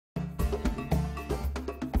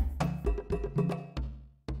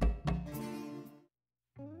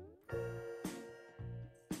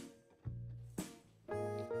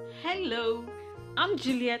Hello, I'm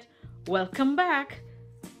Juliet. Welcome back.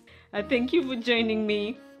 Thank you for joining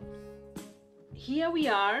me. Here we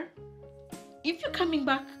are. If you're coming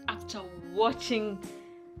back after watching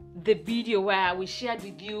the video where we shared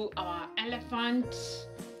with you our elephant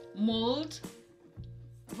mold,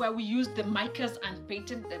 where we used the micas and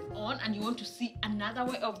painted them on, and you want to see another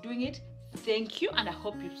way of doing it, thank you, and I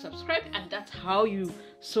hope you subscribed, and that's how you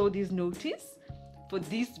saw this notice for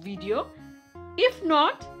this video. If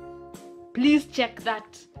not, please check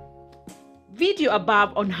that video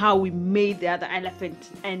above on how we made the other elephant.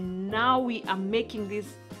 And now we are making this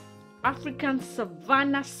African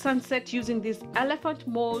savanna sunset using this elephant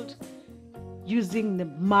mold, using the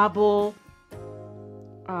marble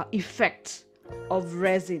effect of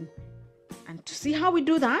resin. And to see how we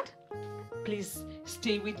do that, please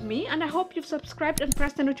stay with me, and I hope you've subscribed and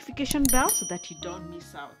pressed the notification bell so that you don't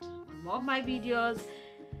miss out on more of my videos.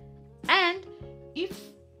 And if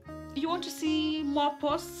you want to see more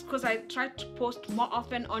posts, because I try to post more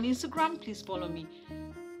often on Instagram, please follow me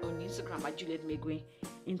on Instagram at Juliet Migwi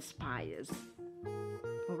Inspires.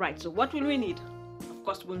 All right, so what will we need? Of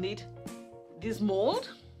course, we'll need this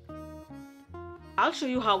mold. I'll show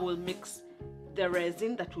you how we'll mix the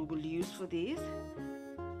resin that we will use for this,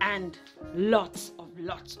 and lots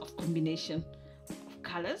of combination of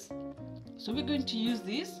colors. So we're going to use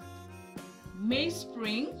this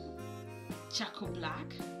MEYSPRING charcoal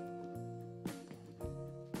black.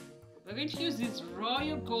 We're going to use this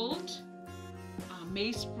royal gold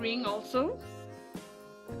MEYSPRING, also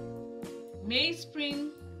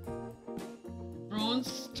MEYSPRING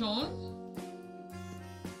bronze stone.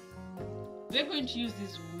 We're going to use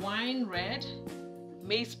this wine red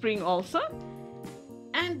MEYSPRING also,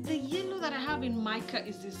 and the yellow that I have in Mica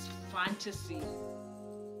is this fantasy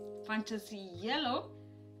yellow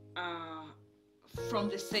from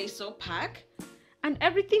the Say So pack. And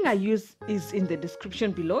everything I use is in the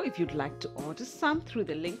description below if you'd like to order some through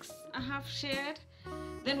the links I have shared.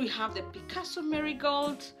 Then we have the Piccassio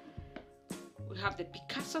marigold, we have the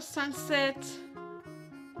Piccassio sunset,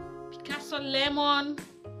 Piccassio lemon,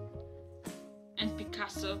 and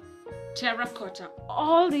Piccassio terracotta.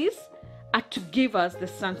 All these are to give us the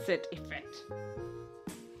sunset effect.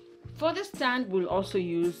 For the stand, we'll also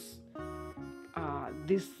use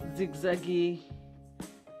this zigzaggy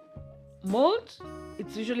mold.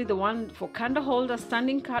 It's usually the one for candle holders,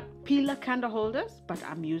 standing pillar candle holders, but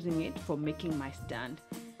I'm using it for making my stand,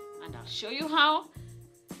 and I'll show you how.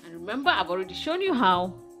 And remember, I've already shown you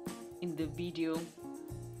how in the video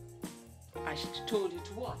I told you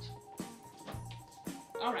to watch.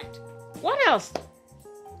 All right, what else?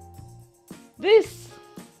 This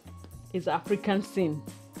is African sin,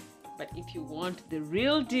 but if you want the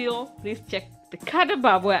real deal, please check the card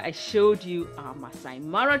above where I showed you our Masai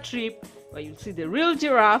Mara trip, where you'll see the real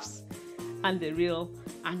giraffes and the real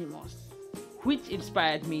animals, which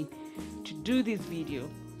inspired me to do this video.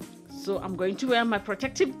 So I'm going to wear my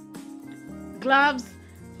protective gloves,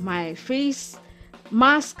 my face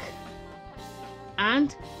mask,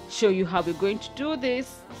 and show you how we're going to do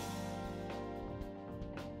this.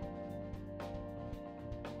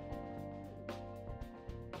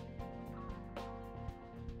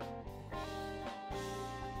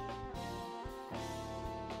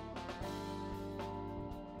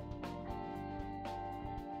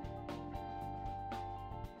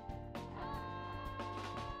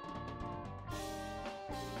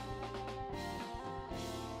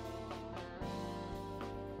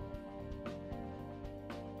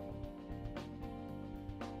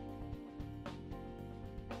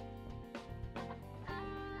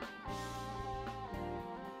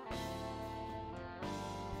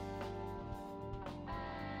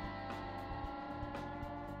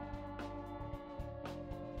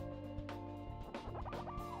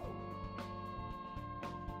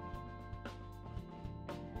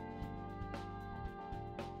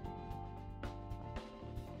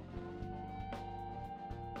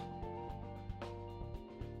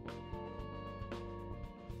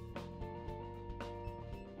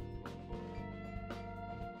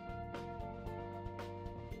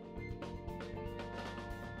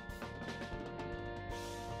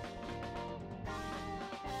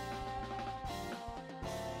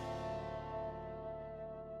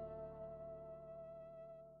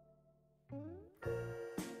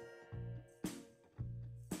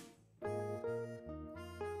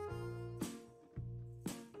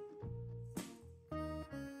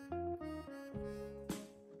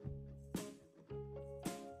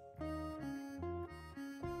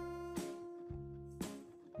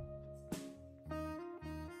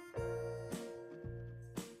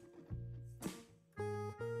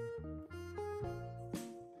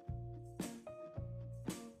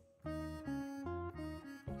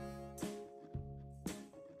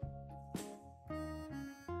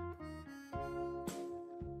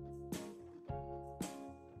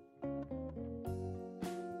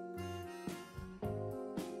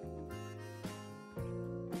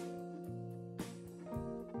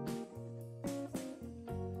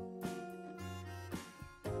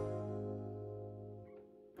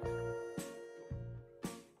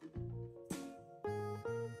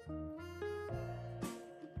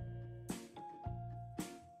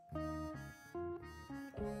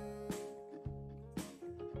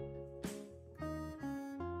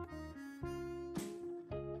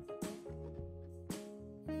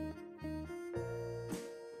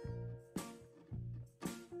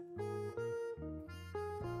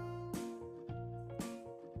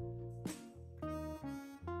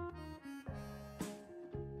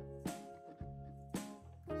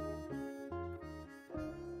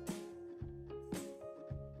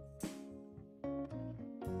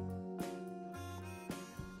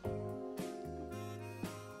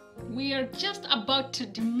 We are just about to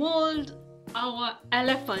demold our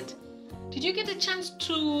elephant. Did you get a chance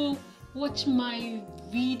to watch my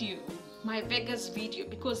video, my Vegas video?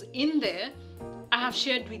 Because in there I have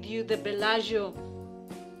shared with you the Bellagio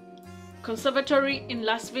Conservatory in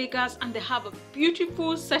Las Vegas, and they have a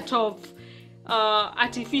beautiful set of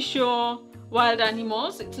artificial wild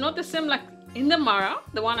animals. It's not the same like in the Mara,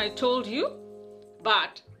 the one I told you,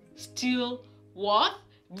 but still worth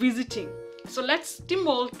visiting. So let's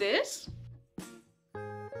demold this.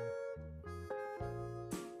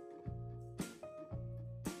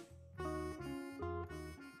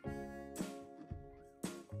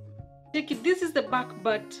 Take it, this is the back,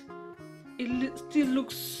 but it still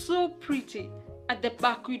looks so pretty at the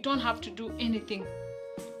back. We don't have to do anything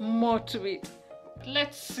more to it.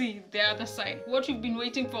 Let's see the other side, what you've been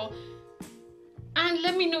waiting for. And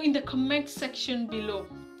let me know in the comment section below,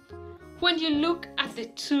 when you look at the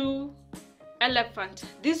two elephants,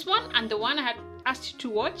 this one and the one I had asked you to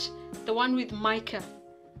watch, the one with mica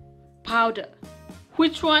powder,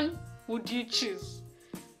 which one would you choose?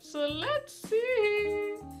 So let's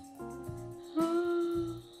see.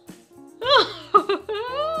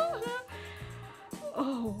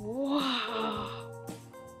 Oh wow,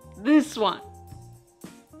 this one,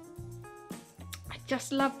 I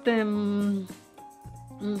just love them.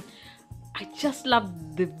 I just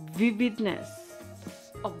love the vividness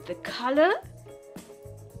of the color.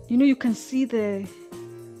 You know, you can see the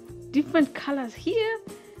different colors here.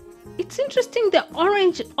 It's interesting, the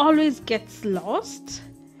orange always gets lost,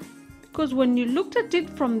 because when you looked at it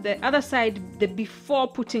from the other side, the before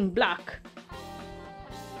putting black,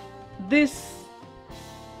 this,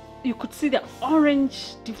 you could see the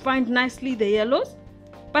orange defined nicely, the yellows.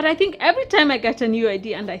 But I think every time I get a new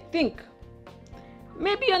idea, and I think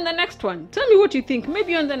maybe on the next one, tell me what you think,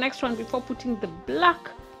 maybe on the next one, before putting the black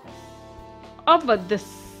over this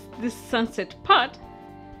sunset part,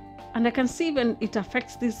 and I can see when it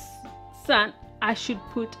affects this sun, I should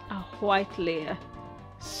put a white layer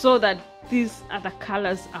so that these other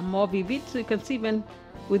colors are more vivid. So you can see even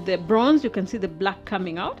with the bronze, you can see the black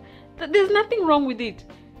coming out. There's nothing wrong with it.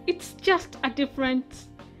 It's just a different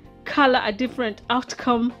color, a different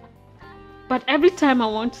outcome. But every time I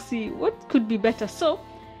want to see what could be better. So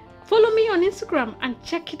follow me on Instagram and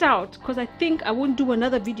check it out, because I think I won't do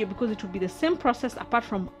another video because it will be the same process apart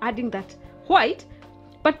from adding that white.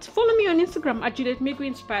 But follow me on Instagram at Juliet Migwi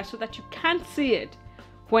Inspire so that you can see it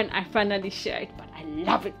when I finally share it. But I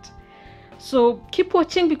love it. So keep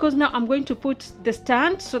watching, because now I'm going to put the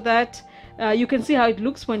stand so that you can see how it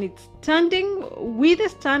looks when it's standing with the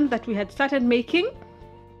stand that we had started making.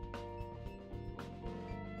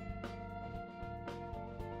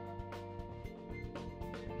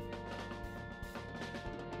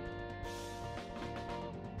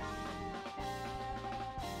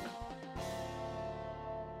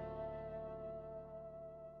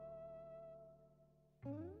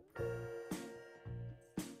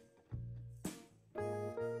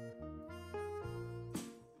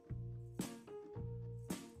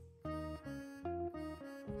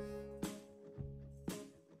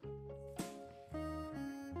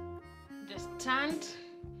 The stand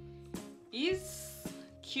is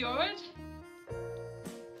cured.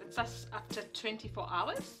 That's after 24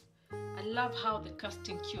 hours. I love how the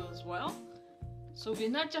casting cures well. So we're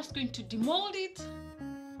not just going to demold it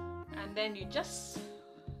and then you just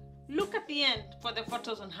look at the end for the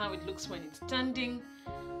photos on how it looks when it's standing.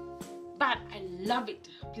 But I love it.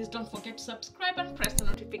 Please don't forget to subscribe and press the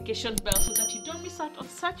notification bell so that you don't miss out on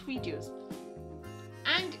such videos.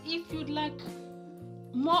 And if you'd like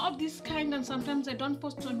more of this kind, and sometimes I don't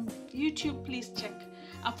post on YouTube, please check.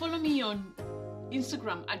 Follow me on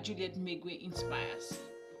Instagram at Juliet Migwi Inspires,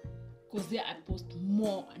 because there I post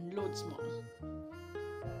more and loads more.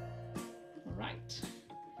 Alright,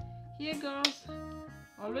 here goes.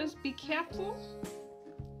 Always be careful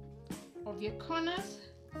of your corners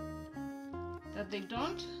that they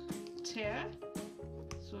don't tear.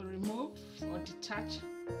 So remove or detach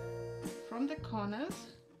from the corners.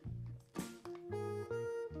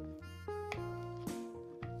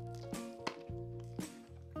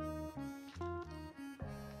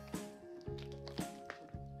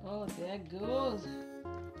 Oh, there goes.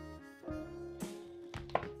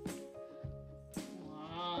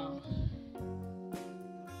 Wow.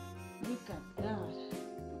 Look at that.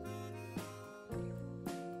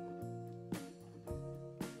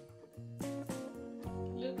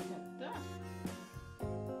 Look at that.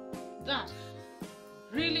 That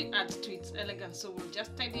really adds to its elegance. So we'll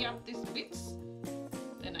just tidy up these bits.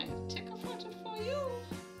 Then I take a photo for you.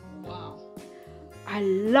 Wow. I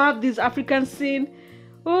love this African scene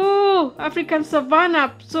Oh, African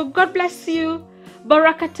Savannah. So God bless you.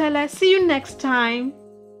 Barakatala. See you next time.